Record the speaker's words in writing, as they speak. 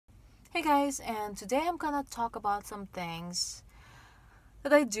Hey guys, and today I'm gonna talk about some things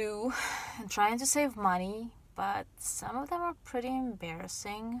that I do and trying to save money, but some of them are pretty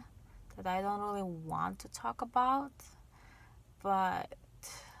embarrassing that I don't really want to talk about, but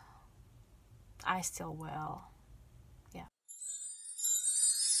I still will. Yeah.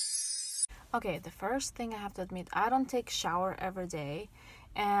 Okay, the first thing I have to admit, I don't take shower every day,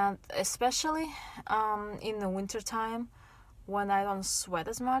 and especially in the winter time when I don't sweat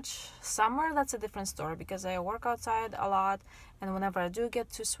as much. Summer, that's a different story because I work outside a lot, and whenever I do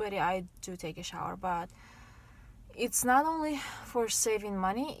get too sweaty, I do take a shower. But it's not only for saving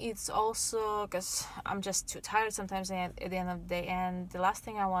money, it's also because I'm just too tired sometimes at the end of the day, and the last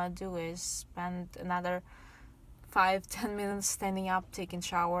thing I want to do is spend another 5-10 minutes standing up, taking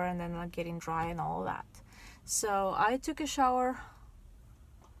shower, and then like getting dry and all that. So I took a shower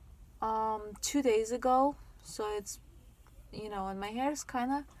 2 days ago, so it's and my hair is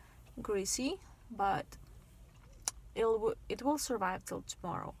kind of greasy, but it will survive till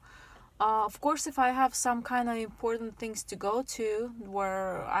tomorrow. Of course, if I have some kind of important things to go to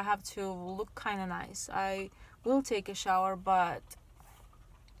where I have to look kind of nice, I will take a shower. But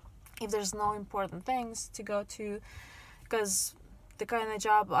if there's no important things to go to, because the kind of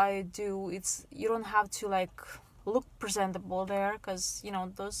job I do, it's you don't have to like look presentable there, because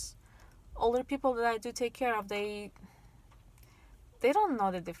those older people that I do take care of, they don't know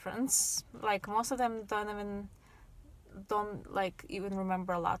the difference. Like most of them don't like even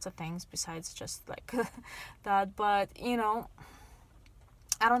remember lots of things besides just like that. But I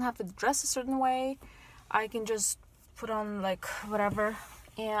don't have to dress a certain way. I can just put on like whatever,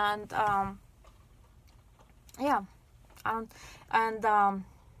 and yeah, I don't. And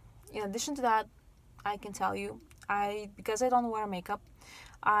in addition to that, I can tell you, because I don't wear makeup,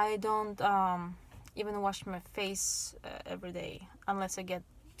 I don't even wash my face every day unless I get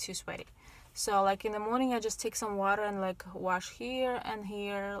too sweaty. So like in the morning, I just take some water and like wash here and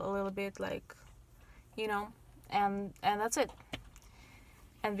here a little bit, like and that's it.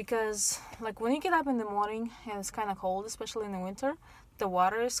 And because like when you get up in the morning and it's kind of cold, especially in the winter, the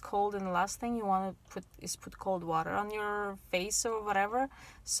water is cold, and the last thing you want to put cold water on your face or whatever.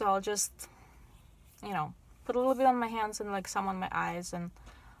 So I'll just put a little bit on my hands and like some on my eyes, and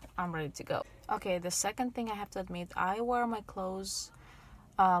I'm ready to go. Okay, the second thing I have to admit, I wear my clothes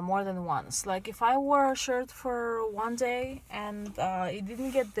more than once. Like if I wore a shirt for one day and it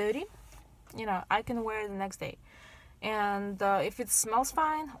didn't get dirty, I can wear it the next day. And if it smells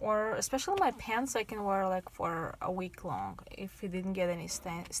fine, or especially my pants, I can wear like for a week long if it didn't get any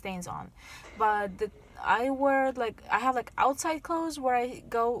stains on. But I have like outside clothes where I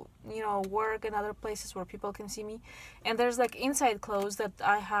go, work and other places where people can see me, and there's like inside clothes that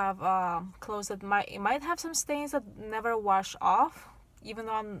I have, clothes that might have some stains that never wash off, even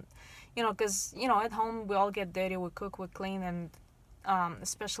though I'm, because at home we all get dirty, we cook, we clean, and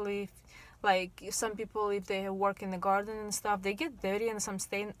especially like some people, if they work in the garden and stuff, they get dirty, and some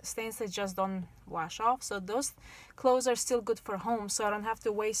stains that just don't wash off. So those clothes are still good for home, so I don't have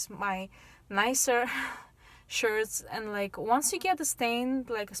to waste my nicer shirts. And like once you get the stain,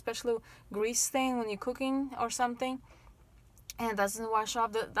 like especially grease stain when you're cooking or something, and it doesn't wash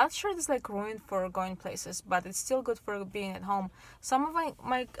off, that shirt is like ruined for going places, but it's still good for being at home. Some of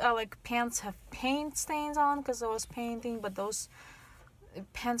my like pants have paint stains on because I was painting, but those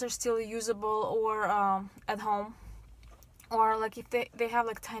pants are still usable, or at home, or like if they have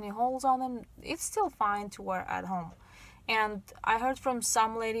like tiny holes on them, it's still fine to wear at home. And I heard from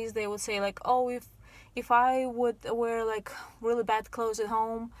some ladies, they would say like, oh, if I would wear like really bad clothes at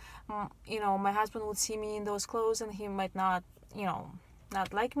home, my husband would see me in those clothes and he might not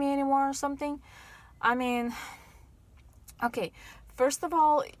not like me anymore or something. I mean, okay, first of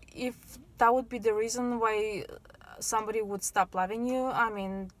all, if that would be the reason why somebody would stop loving you, I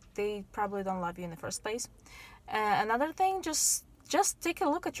mean, they probably don't love you in the first place. Another thing, just take a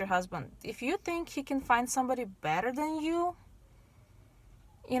look at your husband. If you think he can find somebody better than you,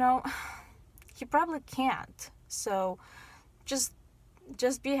 he probably can't. So just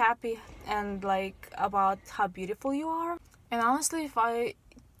be happy and like about how beautiful you are. And honestly,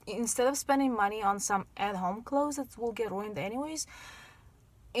 instead of spending money on some at-home clothes that will get ruined anyways,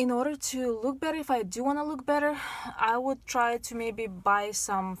 in order to look better, if I do want to look better, I would try to maybe buy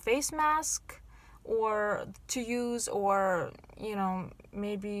some face mask or to use, or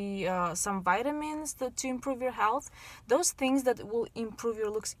maybe some vitamins to improve your health. Those things that will improve your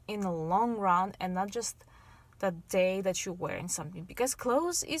looks in the long run, and not just the day that you're wearing something, because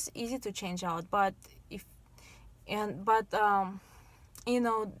clothes is easy to change out, but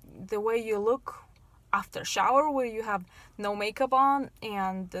the way you look after shower where you have no makeup on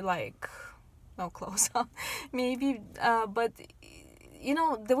and like no clothes on, maybe. But you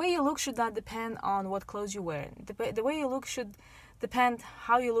know, the way you look should not depend on what clothes you wear. The way you look should depend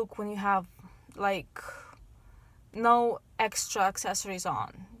how you look when you have like no extra accessories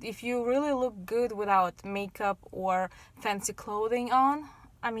on. If you really look good without makeup or fancy clothing on,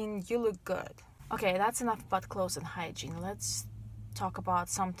 I mean, you look good. Okay, that's enough about clothes and hygiene. Let's talk about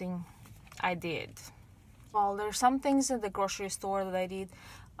something I did. Well, there's some things in the grocery store that I did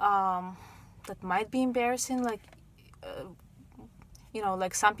that might be embarrassing. Like, you know,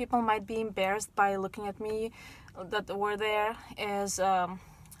 like some people might be embarrassed by looking at me that were there. Is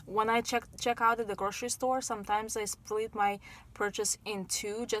when I check out at the grocery store, sometimes I split my purchase in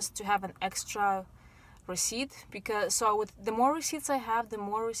two just to have an extra receipt, because the more receipts I have, the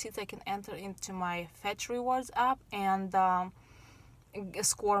more receipts I can enter into my Fetch Rewards app and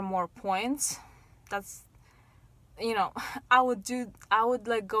score more points. That's, you know, I would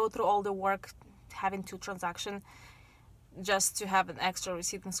like go through all the work having two transactions just to have an extra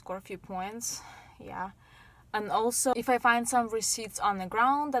receipt and score a few points. Yeah. And also, if I find some receipts on the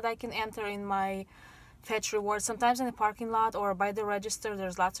ground that I can enter in my Fetch Rewards, sometimes in the parking lot or by the register,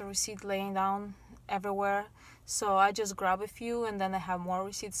 there's lots of receipts laying down everywhere. So I just grab a few and then I have more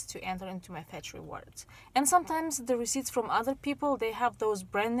receipts to enter into my Fetch Rewards. And sometimes the receipts from other people, they have those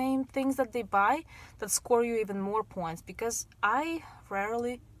brand name things that they buy that score you even more points, because I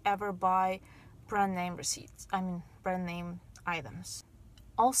rarely ever buy brand name receipts. I mean, brand name items.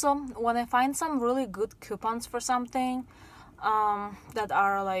 Also, when I find some really good coupons for something that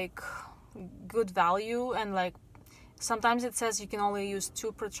are like good value, and like sometimes it says you can only use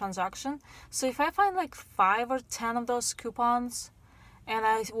 2 per transaction. So if I find like 5 or 10 of those coupons and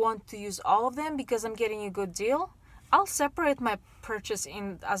I want to use all of them because I'm getting a good deal, I'll separate my purchase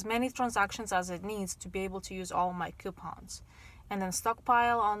in as many transactions as it needs to be able to use all my coupons, and then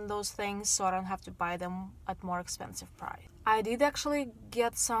stockpile on those things so I don't have to buy them at more expensive price. I did actually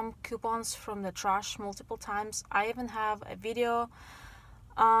get some coupons from the trash multiple times. I even have a video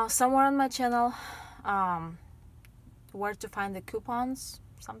somewhere on my channel where to find the coupons,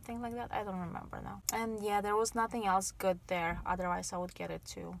 something like that. I don't remember now. And yeah, there was nothing else good there, otherwise I would get it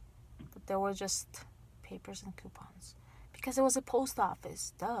too. But there were just papers and coupons. Because it was a post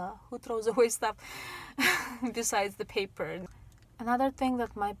office, duh. Who throws away stuff besides the paper? Another thing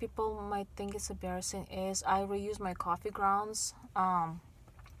that people might think is embarrassing is I reuse my coffee grounds.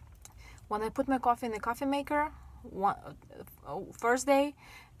 When I put my coffee in the coffee maker, first day,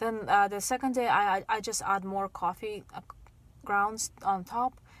 then the second day I just add more coffee grounds on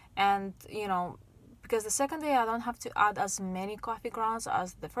top. And you know, because the second day I don't have to add as many coffee grounds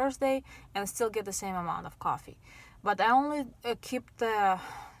as the first day and still get the same amount of coffee. But I only keep the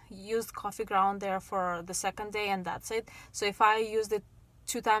used coffee ground there for the second day and that's it. So if I used it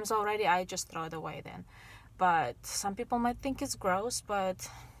 2 times already, I just throw it away then. But some people might think it's gross, but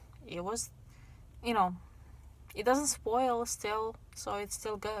it was, you know, it doesn't spoil still, so it's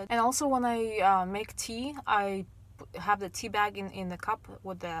still good. And also when I make tea, I have the tea bag in the cup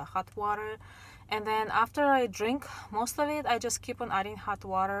with the hot water, and then after I drink most of it, I just keep on adding hot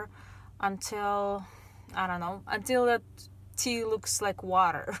water until, I don't know, until that tea looks like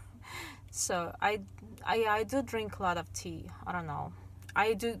water. So I do drink a lot of tea. I don't know,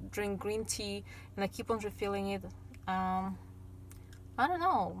 I do drink green tea and I keep on refilling it. I don't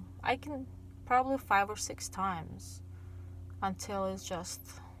know, I can probably 5 or 6 times until it's just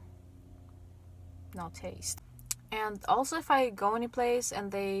no taste. And also, if I go any place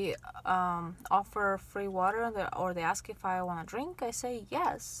and they offer free water or they ask if I want to drink, I say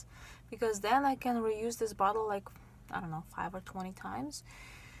yes, because then I can reuse this bottle like, I don't know, 5 or 20 times,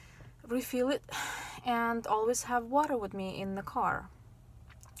 refill it, and always have water with me in the car.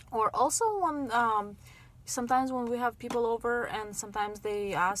 Or also when sometimes when we have people over and sometimes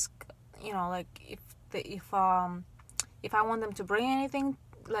they ask, you know, like if I want them to bring anything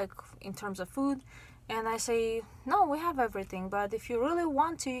like in terms of food, and I say no, we have everything, but if you really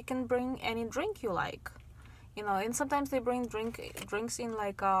want to, you can bring any drink you like, you know. And sometimes they bring drinks in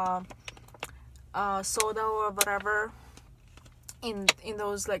like soda or whatever in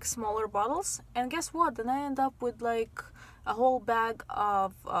those like smaller bottles, and guess what, then I end up with like a whole bag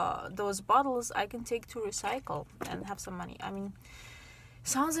of those bottles I can take to recycle and have some money. I mean,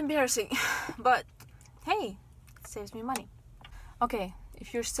 sounds embarrassing, but hey, it saves me money. Okay,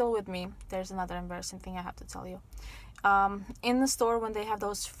 if you're still with me, there's another embarrassing thing I have to tell you. In the store, when they have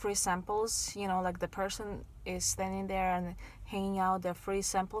those free samples, you know, like the person is standing there and hanging out their free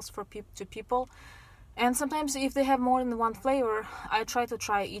samples for people, and sometimes if they have more than one flavor, I try to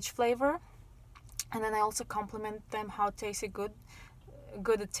try each flavor, and then I also compliment them how tasty good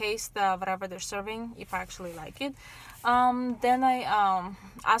it tastes, whatever they're serving, if I actually like it. Then I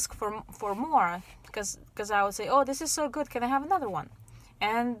ask for more, because I would say, oh, this is so good, can I have another one?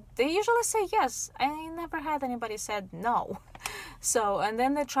 And they usually say yes. I never had anybody said no. So, and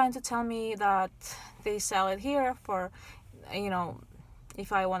then they're trying to tell me that they sell it here for,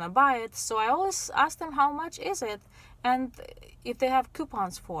 if I want to buy it. So I always ask them how much is it, and if they have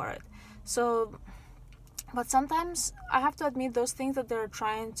coupons for it. So, but sometimes I have to admit, those things that they're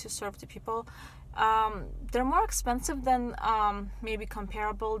trying to serve to people, they're more expensive than maybe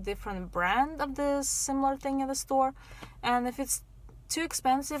comparable different brand of the similar thing in the store. And if it's too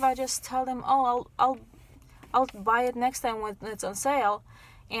expensive, I just tell them, oh, I'll buy it next time when it's on sale.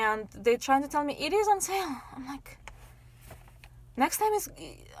 And they're trying to tell me it is on sale. I'm like, next time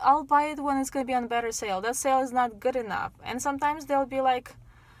I'll buy it when it's going to be on better sale. That sale is not good enough. And sometimes they'll be like,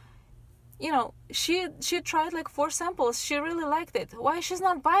 she tried like 4 samples, she really liked it, why she's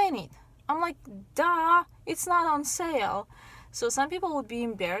not buying it? I'm like, duh, it's not on sale. So some people would be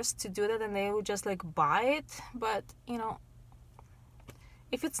embarrassed to do that, and they would just like buy it. But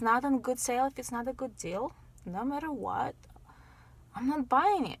if it's not on good sale, if it's not a good deal, no matter what, I'm not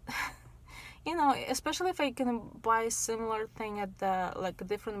buying it. Especially if I can buy a similar thing at a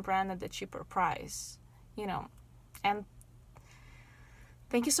different brand at the cheaper price, And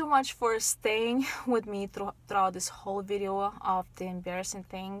thank you so much for staying with me throughout this whole video of the embarrassing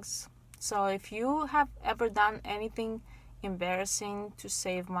things. So if you have ever done anything embarrassing to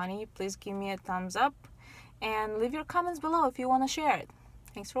save money, please give me a thumbs up and leave your comments below if you want to share it.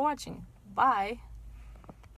 Thanks for watching. Bye.